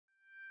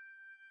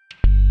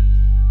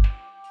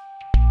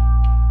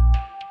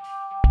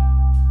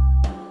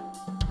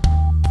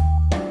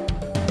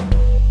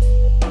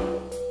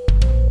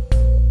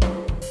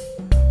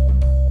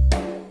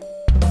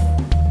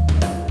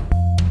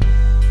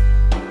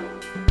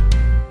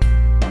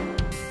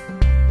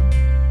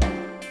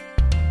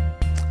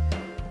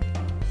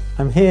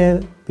I'm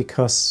here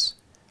because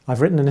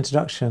I've written an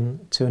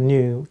introduction to a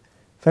new,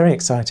 very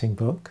exciting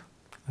book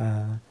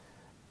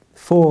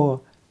for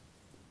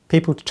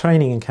people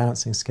training in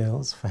counselling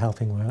skills for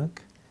helping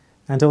work,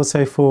 and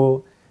also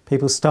for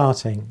people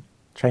starting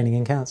training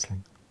in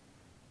counselling.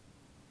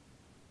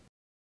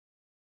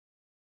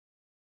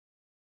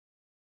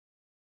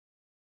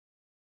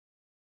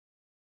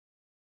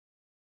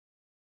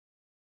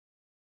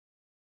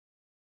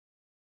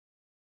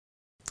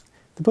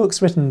 The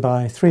book's written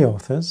by three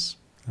authors,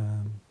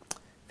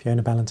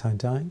 Fiona Ballantine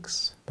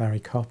Dykes,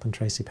 Kopp and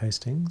Traci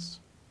Postings,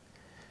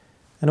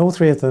 and all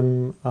three of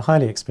them are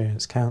highly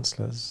experienced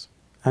counsellors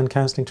and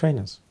counselling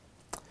trainers.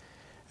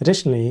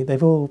 Additionally,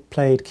 they've all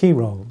played key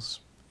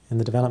roles in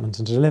the development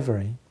and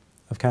delivery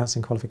of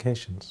counselling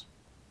qualifications.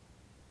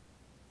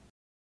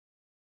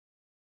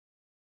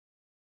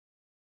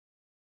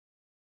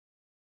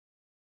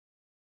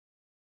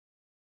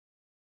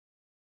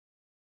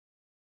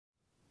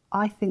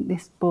 I think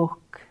this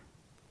book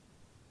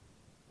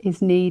is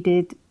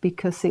needed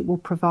because it will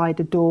provide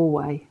a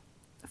doorway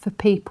for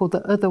people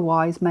that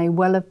otherwise may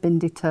well have been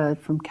deterred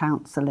from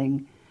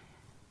counselling,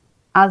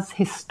 as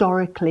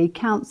historically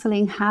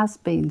counselling has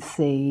been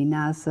seen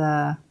as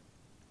an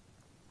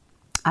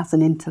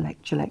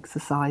intellectual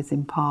exercise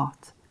in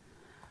part,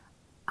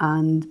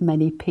 and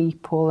many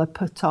people are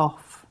put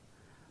off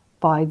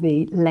by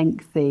the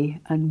lengthy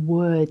and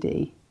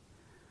wordy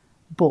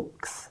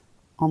books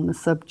on the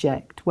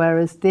subject,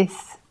 whereas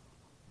this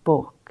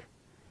book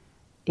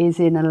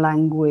is in a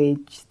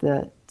language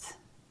that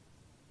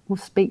will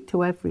speak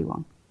to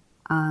everyone,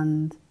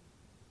 and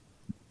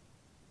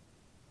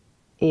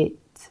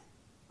it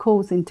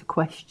calls into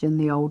question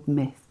the old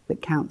myth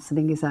that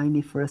counselling is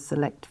only for a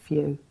select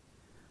few.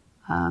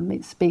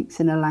 It speaks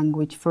in a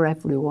language for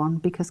everyone,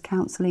 because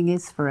counselling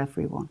is for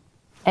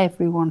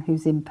everyone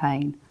who's in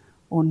pain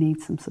or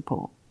needs some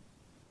support.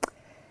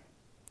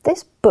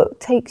 This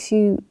book takes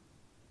you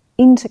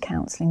into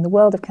counselling, the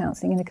world of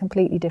counselling, in a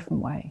completely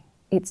different way.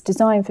 It's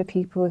designed for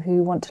people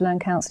who want to learn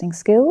counselling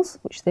skills,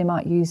 which they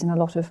might use in a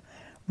lot of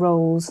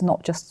roles,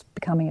 not just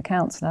becoming a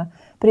counsellor,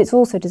 but it's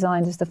also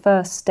designed as the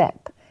first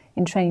step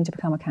in training to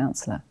become a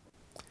counsellor.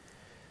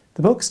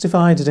 The book's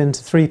divided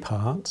into three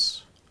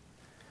parts.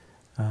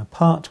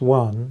 Part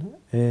one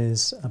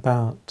is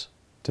about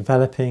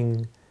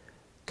developing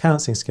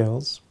counselling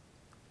skills,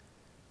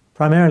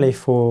 primarily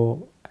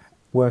for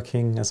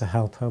working as a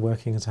helper,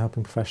 working as a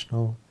helping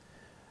professional,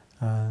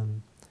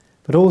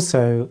 but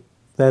also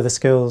they're the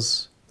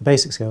skills, the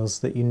basic skills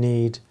that you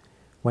need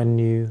when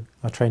you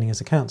are training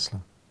as a counsellor.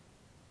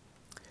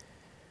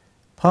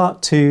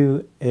 Part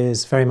two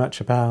is very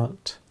much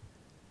about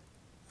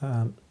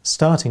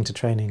starting to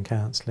train in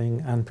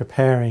counselling and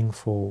preparing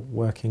for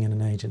working in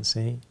an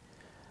agency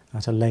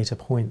at a later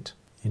point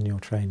in your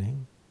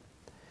training.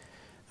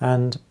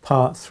 And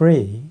part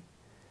three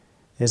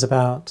is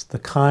about the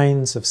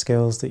kinds of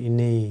skills that you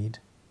need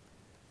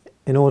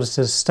in order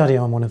to study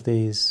on one of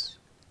these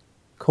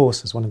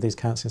courses, one of these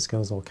counselling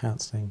skills or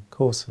counselling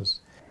courses.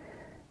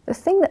 The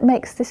thing that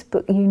makes this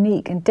book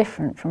unique and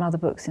different from other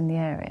books in the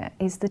area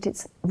is that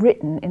it's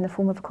written in the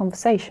form of a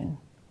conversation.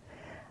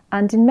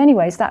 And in many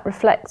ways that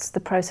reflects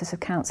the process of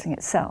counselling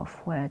itself,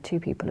 where two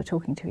people are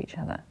talking to each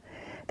other.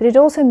 But it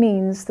also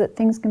means that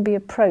things can be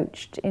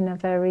approached in a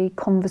very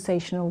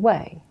conversational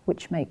way,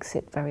 which makes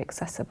it very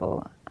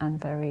accessible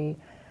and very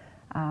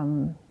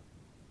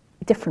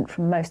different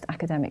from most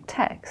academic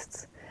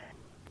texts.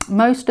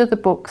 Most of the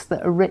books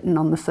that are written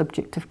on the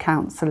subject of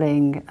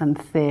counselling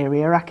and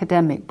theory are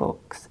academic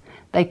books.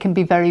 They can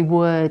be very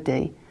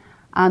wordy,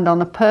 and on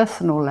a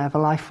personal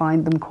level I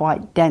find them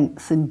quite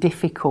dense and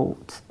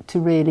difficult to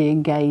really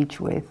engage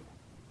with.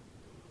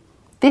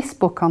 This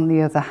book, on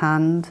the other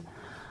hand,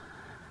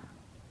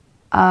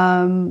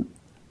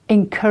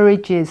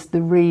 encourages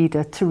the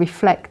reader to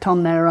reflect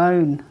on their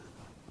own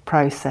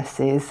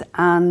processes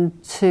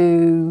and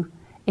to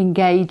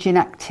engage in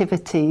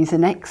activities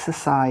and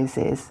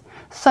exercises,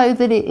 so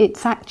that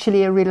it's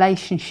actually a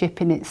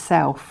relationship in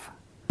itself.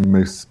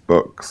 Most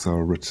books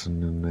are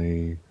written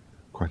in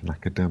quite an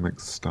academic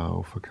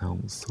style for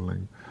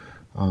counselling,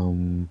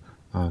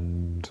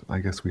 and I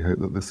guess we hope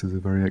that this is a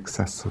very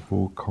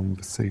accessible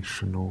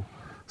conversational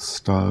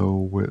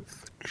style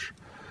which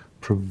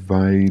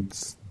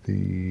provides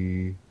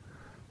the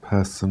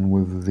person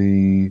with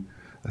the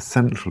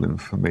essential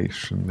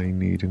information they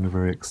need in a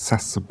very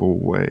accessible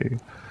way.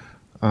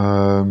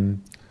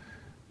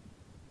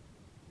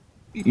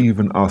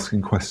 Even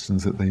asking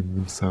questions that they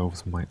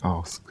themselves might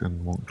ask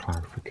and want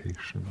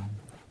clarification on.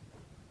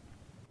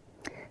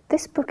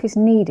 This book is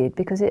needed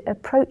because it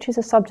approaches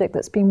a subject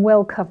that's been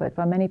well covered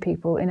by many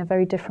people in a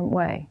very different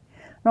way.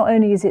 Not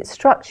only is it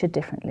structured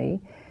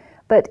differently,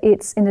 but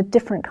it's in a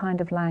different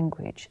kind of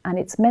language, and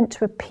it's meant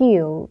to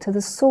appeal to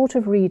the sort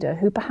of reader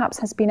who perhaps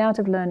has been out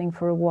of learning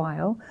for a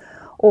while,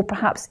 or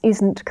perhaps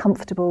isn't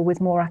comfortable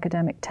with more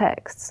academic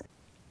texts.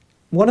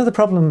 One of the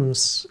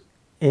problems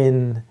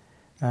in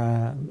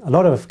a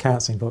lot of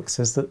counselling books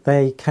is that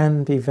they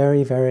can be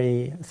very,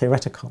 very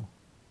theoretical.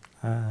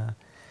 And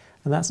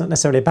that's not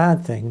necessarily a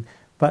bad thing,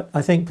 But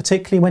I think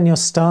particularly when you're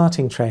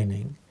starting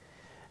training,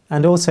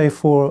 and also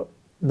for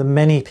the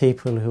many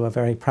people who are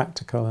very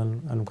practical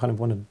and kind of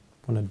want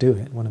to do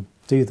it, want to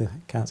do the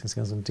counselling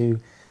skills and do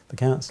the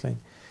counselling,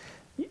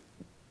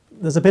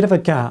 there's a bit of a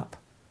gap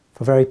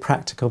for very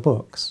practical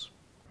books.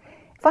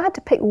 If I had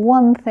to pick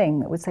one thing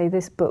that would say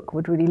this book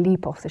would really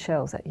leap off the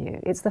shelves at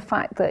you, it's the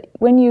fact that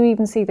when you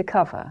even see the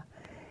cover,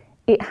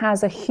 it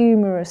has a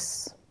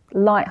humorous,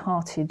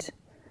 light-hearted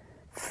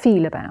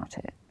feel about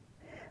it.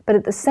 But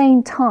at the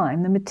same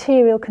time, the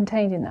material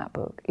contained in that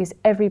book is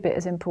every bit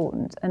as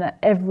important and at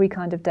every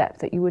kind of depth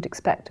that you would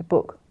expect a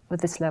book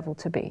of this level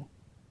to be.